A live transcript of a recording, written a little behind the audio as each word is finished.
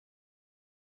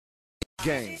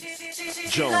Gang.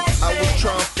 Jone. I was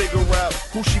trying to figure out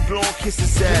who she blowing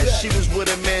kisses at. She was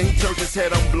with a man, he turned his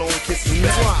head, I'm blowing kisses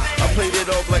back. I played it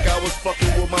off like I was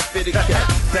fucking with my fitted cap.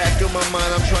 Back in my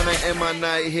mind, I'm trying to end my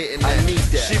night hitting that. I need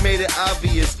that. She made it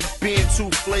obvious, being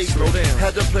too flagrant.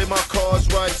 Had to play my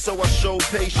cards right, so I showed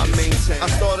patience. I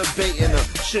started baiting her,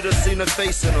 should've seen her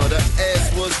face in her. The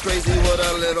ass was crazy with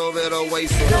a little bit of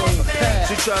waist on her.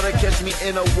 She tried to catch me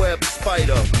in a web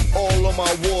spider. All on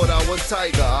my ward, I was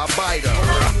tiger, I bite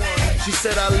her. She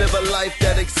said I live a life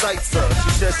that excites her. She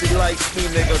said she likes me,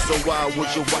 nigga, so why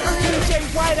would you wife me? DJ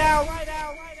Whiteout.